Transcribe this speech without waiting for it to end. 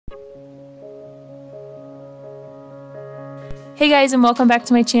Hey guys, and welcome back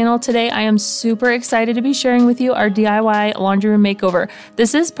to my channel. Today I am super excited to be sharing with you our DIY laundry room makeover.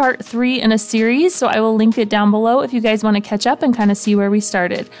 This is part 3 in a series, so I will link it down below if you guys want to catch up and kind of see where we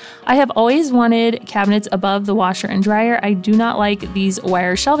started. I have always wanted cabinets above the washer and dryer. I do not like these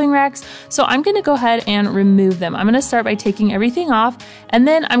wire shelving racks, so I'm going to go ahead and remove them. I'm going to start by taking everything off, and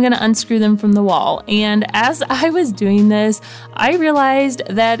then I'm going to unscrew them from the wall. And as I was doing this, I realized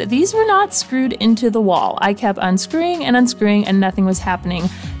that these were not screwed into the wall. I kept unscrewing and unscrewing and nothing was happening.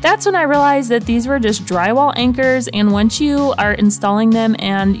 That's when I realized that these were just drywall anchors, and once you are installing them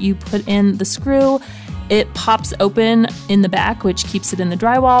and you put in the screw, it pops open in the back, which keeps it in the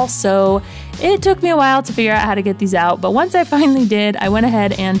drywall. So it took me a while to figure out how to get these out, but once I finally did, I went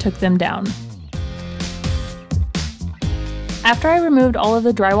ahead and took them down. After I removed all of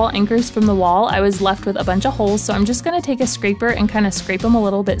the drywall anchors from the wall, I was left with a bunch of holes, so I'm just going to take a scraper and kind of scrape them a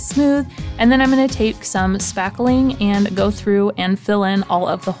little bit smooth, and then I'm going to take some spackling and go through and fill in all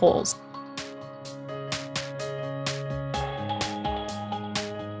of the holes.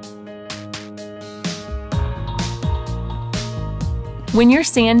 When you're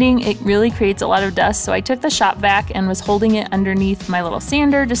sanding, it really creates a lot of dust, so I took the shop vac and was holding it underneath my little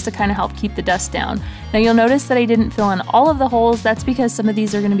sander just to kind of help keep the dust down. Now you'll notice that I didn't fill in all of the holes. That's because some of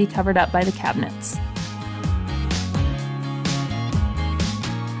these are going to be covered up by the cabinets.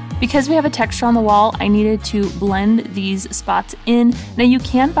 Because we have a texture on the wall, I needed to blend these spots in. Now you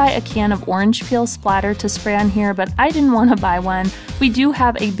can buy a can of orange peel splatter to spray on here, but I didn't want to buy one. We do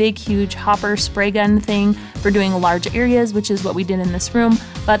have a big, huge hopper spray gun thing for doing large areas, which is what we did in this room,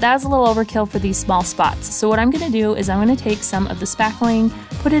 but that was a little overkill for these small spots. So what I'm going to do is I'm going to take some of the spackling,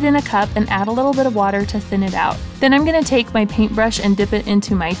 put it in a cup, and add a little bit of water to thin it out. Then I'm going to take my paintbrush and dip it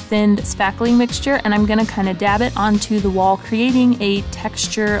into my thinned spackling mixture, and I'm going to kind of dab it onto the wall, creating a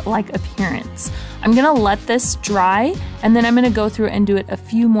texture-like appearance. I'm going to let this dry, and then I'm going to go through and do it a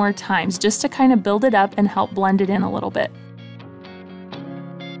few more times just to kind of build it up and help blend it in a little bit.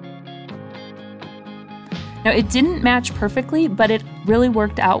 Now it didn't match perfectly, but it really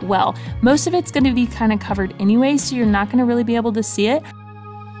worked out well. Most of it's going to be kind of covered anyway, so you're not going to really be able to see it.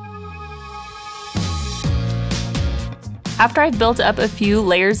 After I've built up a few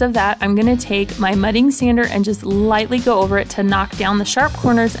layers of that, I'm going to take my mudding sander and just lightly go over it to knock down the sharp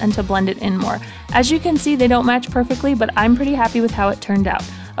corners and to blend it in more. As you can see, they don't match perfectly, but I'm pretty happy with how it turned out.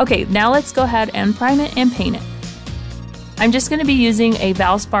 Okay, now let's go ahead and prime it and paint it. I'm just going to be using a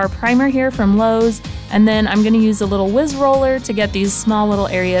Valspar primer here from Lowe's, and then I'm going to use a little whiz roller to get these small little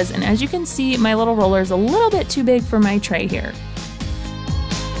areas, and as you can see, my little roller is a little bit too big for my tray here.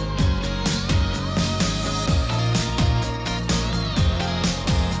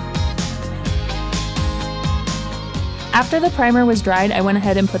 After the primer was dried, I went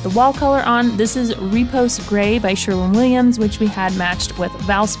ahead and put the wall color on. This is Repost Gray by Sherwin-Williams, which we had matched with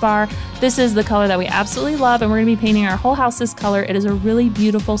Valspar. This is the color that we absolutely love, and we're going to be painting our whole house this color. It is a really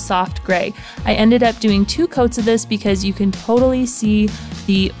beautiful soft gray. I ended up doing 2 coats of this because you can totally see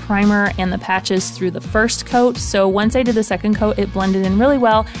the primer and the patches through the first coat. So once I did the second coat, it blended in really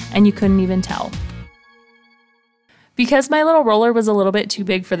well and you couldn't even tell. Because my little roller was a little bit too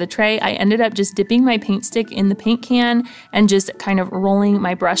big for the tray, I ended up just dipping my paint stick in the paint can and just kind of rolling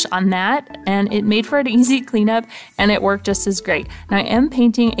my brush on that, and it made for an easy cleanup and it worked just as great. Now I am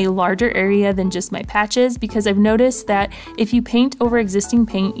painting a larger area than just my patches because I've noticed that if you paint over existing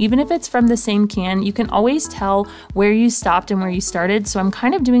paint, even if it's from the same can, you can always tell where you stopped and where you started. So I'm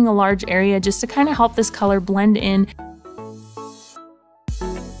kind of doing a large area just to kind of help this color blend in.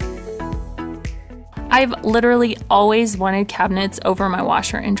 I've literally always wanted cabinets over my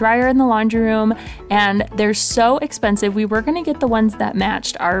washer and dryer in the laundry room, and they're so expensive. We were going to get the ones that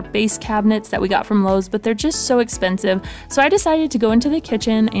matched our base cabinets that we got from Lowe's, but they're just so expensive. So I decided to go into the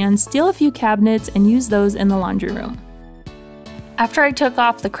kitchen and steal a few cabinets and use those in the laundry room. After I took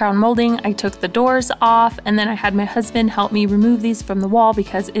off the crown molding, I took the doors off, and then I had my husband help me remove these from the wall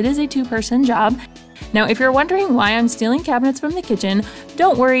because it is a 2-person job. Now, if you're wondering why I'm stealing cabinets from the kitchen,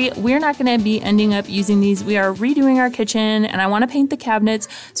 don't worry, we're not going to be ending up using these. We are redoing our kitchen and I want to paint the cabinets,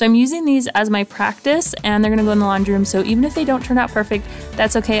 so I'm using these as my practice, and they're going to go in the laundry room, so even if they don't turn out perfect,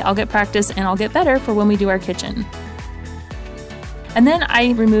 that's okay. I'll get practice and I'll get better for when we do our kitchen. And then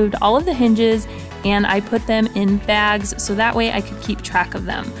I removed all of the hinges and I put them in bags so that way I could keep track of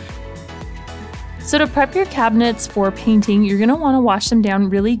them. So to prep your cabinets for painting, you're going to want to wash them down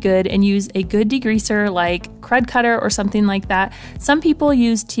really good and use a good degreaser like Crud Cutter or something like that. Some people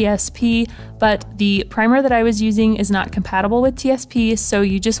use TSP, but the primer that I was using is not compatible with TSP, so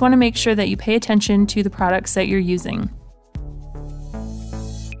you just want to make sure that you pay attention to the products that you're using.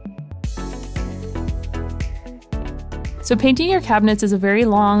 So painting your cabinets is a very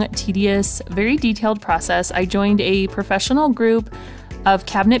long, tedious, very detailed process. I joined a professional group of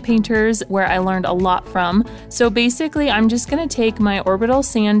cabinet painters where I learned a lot from. So basically I'm just gonna take my orbital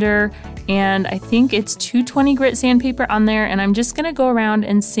sander, and I think it's 220 grit sandpaper on there, and I'm just gonna go around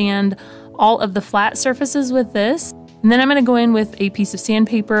and sand all of the flat surfaces with this. And then I'm gonna go in with a piece of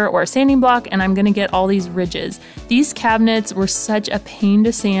sandpaper or a sanding block, and I'm gonna get all these ridges. These cabinets were such a pain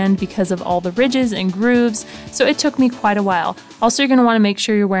to sand because of all the ridges and grooves, so it took me quite a while. Also, you're gonna wanna make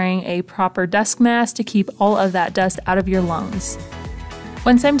sure you're wearing a proper dust mask to keep all of that dust out of your lungs.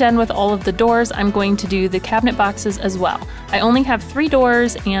 Once I'm done with all of the doors, I'm going to do the cabinet boxes as well. I only have 3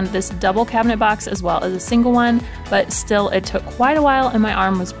 doors and this double cabinet box as well as a single one, but still it took quite a while and my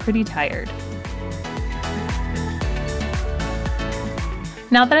arm was pretty tired.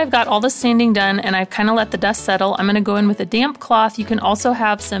 Now that I've got all the sanding done and I've kind of let the dust settle, I'm gonna go in with a damp cloth. You can also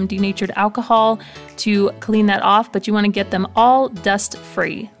have some denatured alcohol to clean that off, but you wanna get them all dust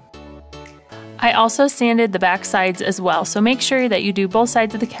free. I also sanded the back sides as well, so make sure that you do both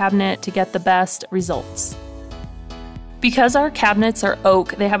sides of the cabinet to get the best results. Because our cabinets are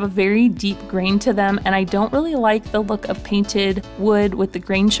oak, they have a very deep grain to them, and I don't really like the look of painted wood with the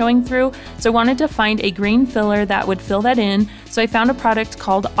grain showing through, so I wanted to find a grain filler that would fill that in. So I found a product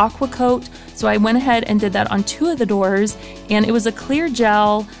called Aqua Coat, so I went ahead and did that on 2 of the doors, and it was a clear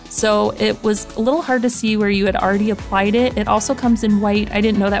gel, so it was a little hard to see where you had already applied it. It also comes in white. I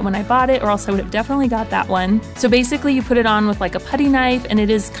didn't know that when I bought it, or else I would have definitely got that one. So basically you put it on with like a putty knife, and it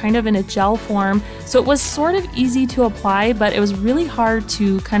is kind of in a gel form, so it was sort of easy to apply, but it was really hard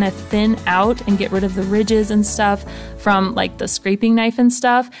to kind of thin out and get rid of the ridges and stuff from like the scraping knife and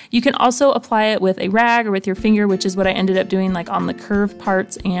stuff. You can also apply it with a rag or with your finger, which is what I ended up doing like on the curved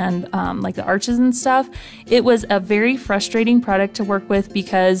parts and like the arches and stuff. It was a very frustrating product to work with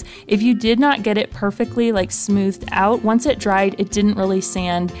because if you did not get it perfectly like smoothed out, once it dried, it didn't really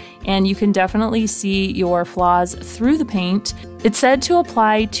sand, and you can definitely see your flaws through the paint. It said to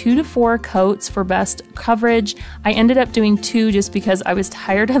apply 2 to 4 coats for best coverage. I ended up doing 2 just because I was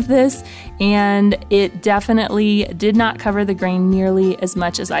tired of this, and it definitely did not cover the grain nearly as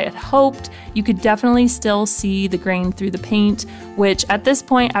much as I had hoped. You could definitely still see the grain through the paint, which at this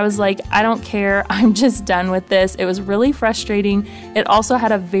point I was like, I don't care, I'm just done with this. It was really frustrating. It also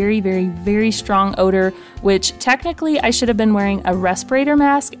had a very strong odor, which technically I should have been wearing a respirator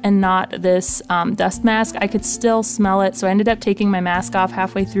mask and not this dust mask. I could still smell it, so I ended up taking my mask off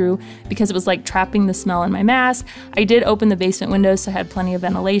halfway through because it was like trapping the smell in my mask. I did open the basement windows, so I had plenty of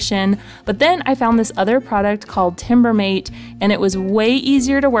ventilation, but then I found this other product called Timbermate, and it was way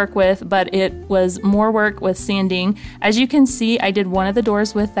easier to work with, but it was more work with sanding. As you can see, I did one of the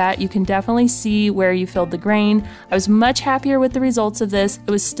doors with that. You can definitely see where you filled the grain. I was much happier with the results of this.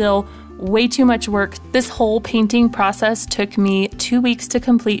 It was still way too much work. This whole painting process took me 2 weeks to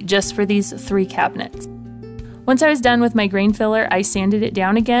complete just for these 3 cabinets. Once I was done with my grain filler, I sanded it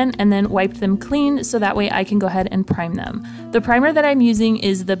down again and then wiped them clean so that way I can go ahead and prime them. The primer that I'm using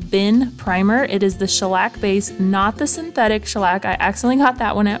is the Bin primer. It is the shellac base, not the synthetic shellac. I accidentally got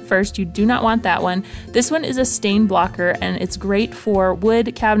that one at first. You do not want that one. This one is a stain blocker, and it's great for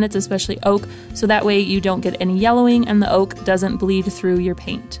wood cabinets, especially oak, so that way you don't get any yellowing and the oak doesn't bleed through your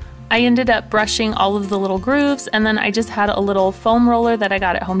paint. I ended up brushing all of the little grooves, and then I just had a little foam roller that I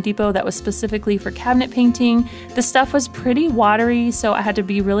got at Home Depot that was specifically for cabinet painting. The stuff was pretty watery, so I had to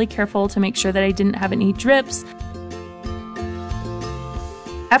be really careful to make sure that I didn't have any drips.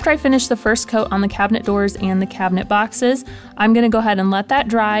 After I finish the first coat on the cabinet doors and the cabinet boxes, I'm going to go ahead and let that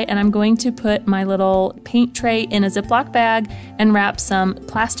dry, and I'm going to put my little paint tray in a Ziploc bag and wrap some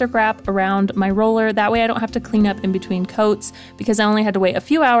plastic wrap around my roller. That way I don't have to clean up in between coats because I only had to wait a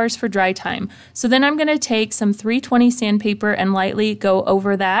few hours for dry time. So then I'm going to take some 320 sandpaper and lightly go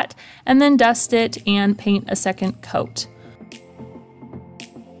over that, and then dust it and paint a second coat.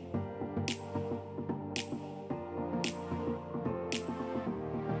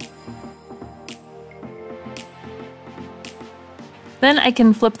 Then I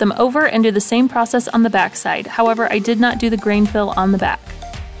can flip them over and do the same process on the back side. However, I did not do the grain fill on the back.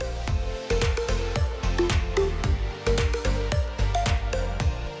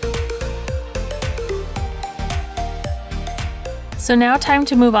 So now time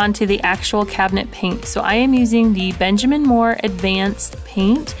to move on to the actual cabinet paint. So I am using the Benjamin Moore Advanced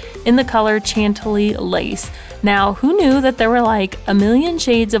Paint in the color Chantilly Lace. Now, who knew that there were like a million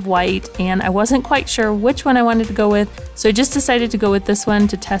shades of white, and I wasn't quite sure which one I wanted to go with, so I just decided to go with this one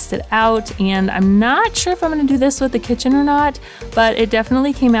to test it out, and I'm not sure if I'm going to do this with the kitchen or not, but it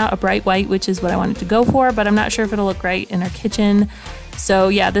definitely came out a bright white, which is what I wanted to go for, but I'm not sure if it'll look right in our kitchen. So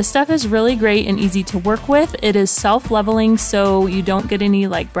yeah, this stuff is really great and easy to work with. It is self-leveling, so you don't get any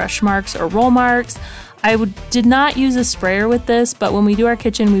like brush marks or roll marks. Did not use a sprayer with this, but when we do our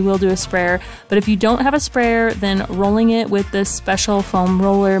kitchen, we will do a sprayer. But if you don't have a sprayer, then rolling it with this special foam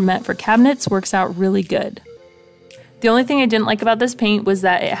roller meant for cabinets works out really good. The only thing I didn't like about this paint was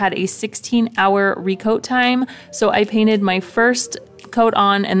that it had a 16-hour recoat time. So I painted my first coat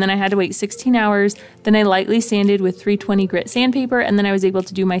on and then I had to wait 16 hours. Then I lightly sanded with 320 grit sandpaper and then I was able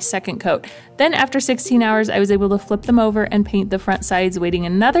to do my second coat. Then after 16 hours, I was able to flip them over and paint the front sides, waiting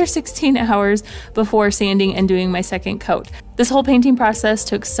another 16 hours before sanding and doing my second coat. This whole painting process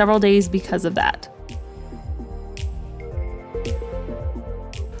took several days because of that.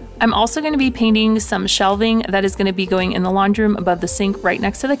 I'm also going to be painting some shelving that is going to be going in the laundry room above the sink right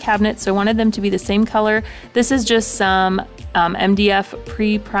next to the cabinet, so I wanted them to be the same color. This is just some MDF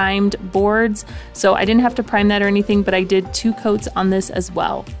pre-primed boards, so I didn't have to prime that or anything, but I did 2 coats on this as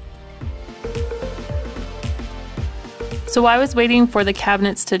well. So while I was waiting for the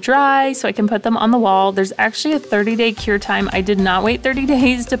cabinets to dry so I can put them on the wall, there's actually a 30-day cure time. I did not wait 30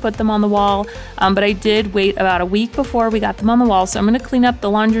 days to put them on the wall, but I did wait about a week before we got them on the wall. So I'm going to clean up the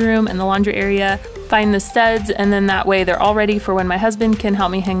laundry room and the laundry area, find the studs, and then that way they're all ready for when my husband can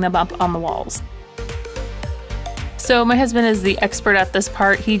help me hang them up on the walls. So my husband is the expert at this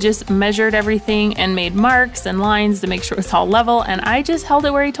part. He just measured everything and made marks and lines to make sure it was all level, and I just held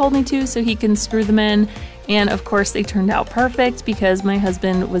it where he told me to so he can screw them in. And of course they turned out perfect because my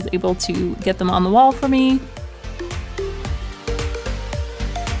husband was able to get them on the wall for me.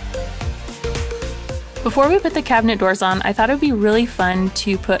 Before we put the cabinet doors on, I thought it would be really fun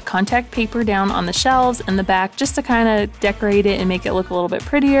to put contact paper down on the shelves in the back just to kind of decorate it and make it look a little bit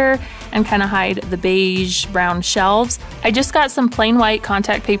prettier and kind of hide the beige brown shelves. I just got some plain white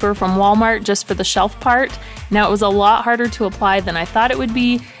contact paper from Walmart just for the shelf part. Now it was a lot harder to apply than I thought it would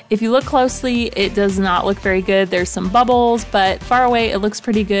be. If you look closely, it does not look very good. There's some bubbles, but far away it looks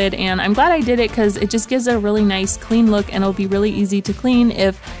pretty good, and I'm glad I did it because it just gives it a really nice clean look, and it'll be really easy to clean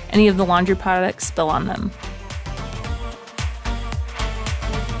if any of the laundry products spill on them.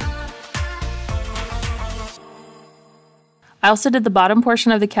 I also did the bottom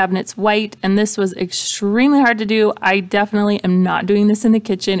portion of the cabinets white, and this was extremely hard to do. I definitely am not doing this in the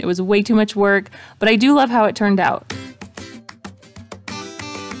kitchen. It was way too much work, but I do love how it turned out.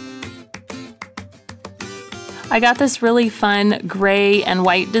 I got this really fun gray and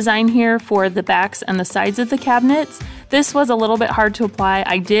white design here for the backs and the sides of the cabinets. This was a little bit hard to apply.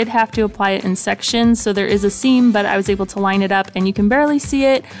 I did have to apply it in sections, so there is a seam, but I was able to line it up and you can barely see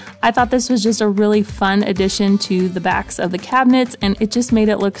it. I thought this was just a really fun addition to the backs of the cabinets, and it just made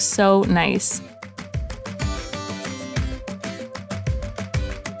it look so nice.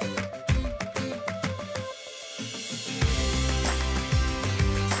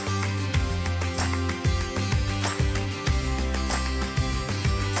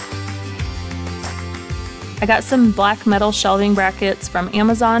 I got some black metal shelving brackets from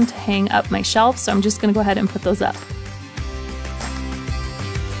Amazon to hang up my shelf, so I'm just going to go ahead and put those up.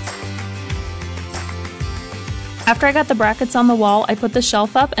 After I got the brackets on the wall, I put the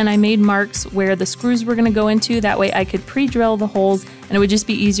shelf up and I made marks where the screws were going to go into. That way I could pre-drill the holes and it would just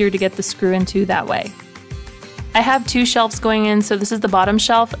be easier to get the screw into that way. I have 2 shelves going in, so this is the bottom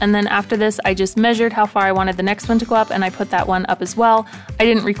shelf, and then after this I just measured how far I wanted the next one to go up and I put that one up as well. I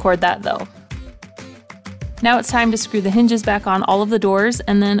didn't record that though. Now it's time to screw the hinges back on all of the doors,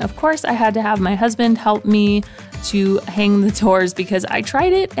 and then of course I had to have my husband help me to hang the doors because I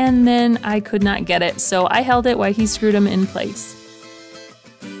tried it and then I could not get it, so I held it while he screwed them in place.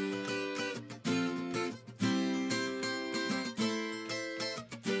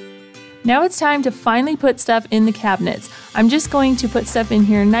 Now it's time to finally put stuff in the cabinets. I'm just going to put stuff in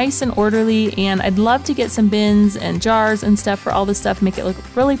here nice and orderly, and I'd love to get some bins and jars and stuff for all this stuff, make it look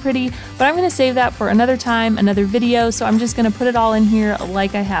really pretty, but I'm going to save that for another time, another video, so I'm just going to put it all in here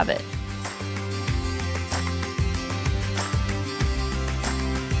like I have it.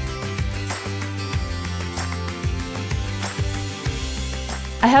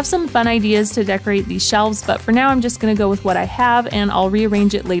 I have some fun ideas to decorate these shelves, but for now I'm just going to go with what I have and I'll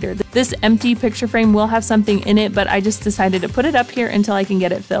rearrange it later. This empty picture frame will have something in it, but I just decided to put it up here until I can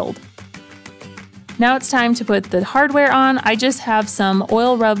get it filled. Now it's time to put the hardware on. I just have some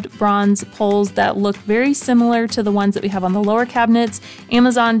oil rubbed bronze poles that look very similar to the ones that we have on the lower cabinets.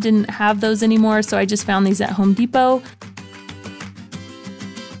 Amazon didn't have those anymore, so I just found these at Home Depot.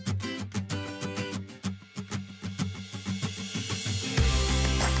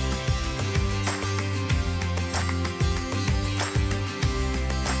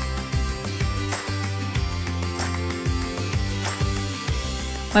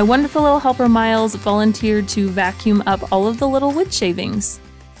 My wonderful little helper Miles volunteered to vacuum up all of the little wood shavings.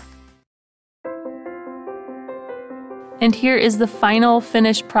 And here is the final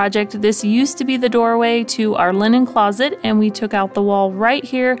finished project. This used to be the doorway to our linen closet, and we took out the wall right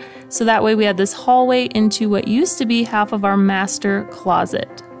here, so that way we had this hallway into what used to be half of our master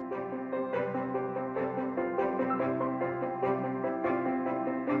closet.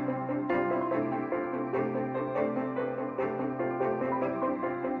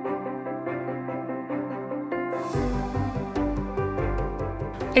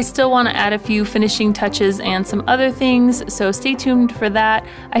 I still want to add a few finishing touches and some other things, so stay tuned for that.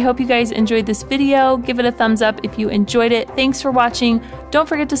 I hope you guys enjoyed this video. Give it a thumbs up if you enjoyed it. Thanks for watching. Don't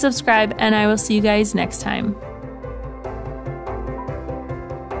forget to subscribe, and I will see you guys next time.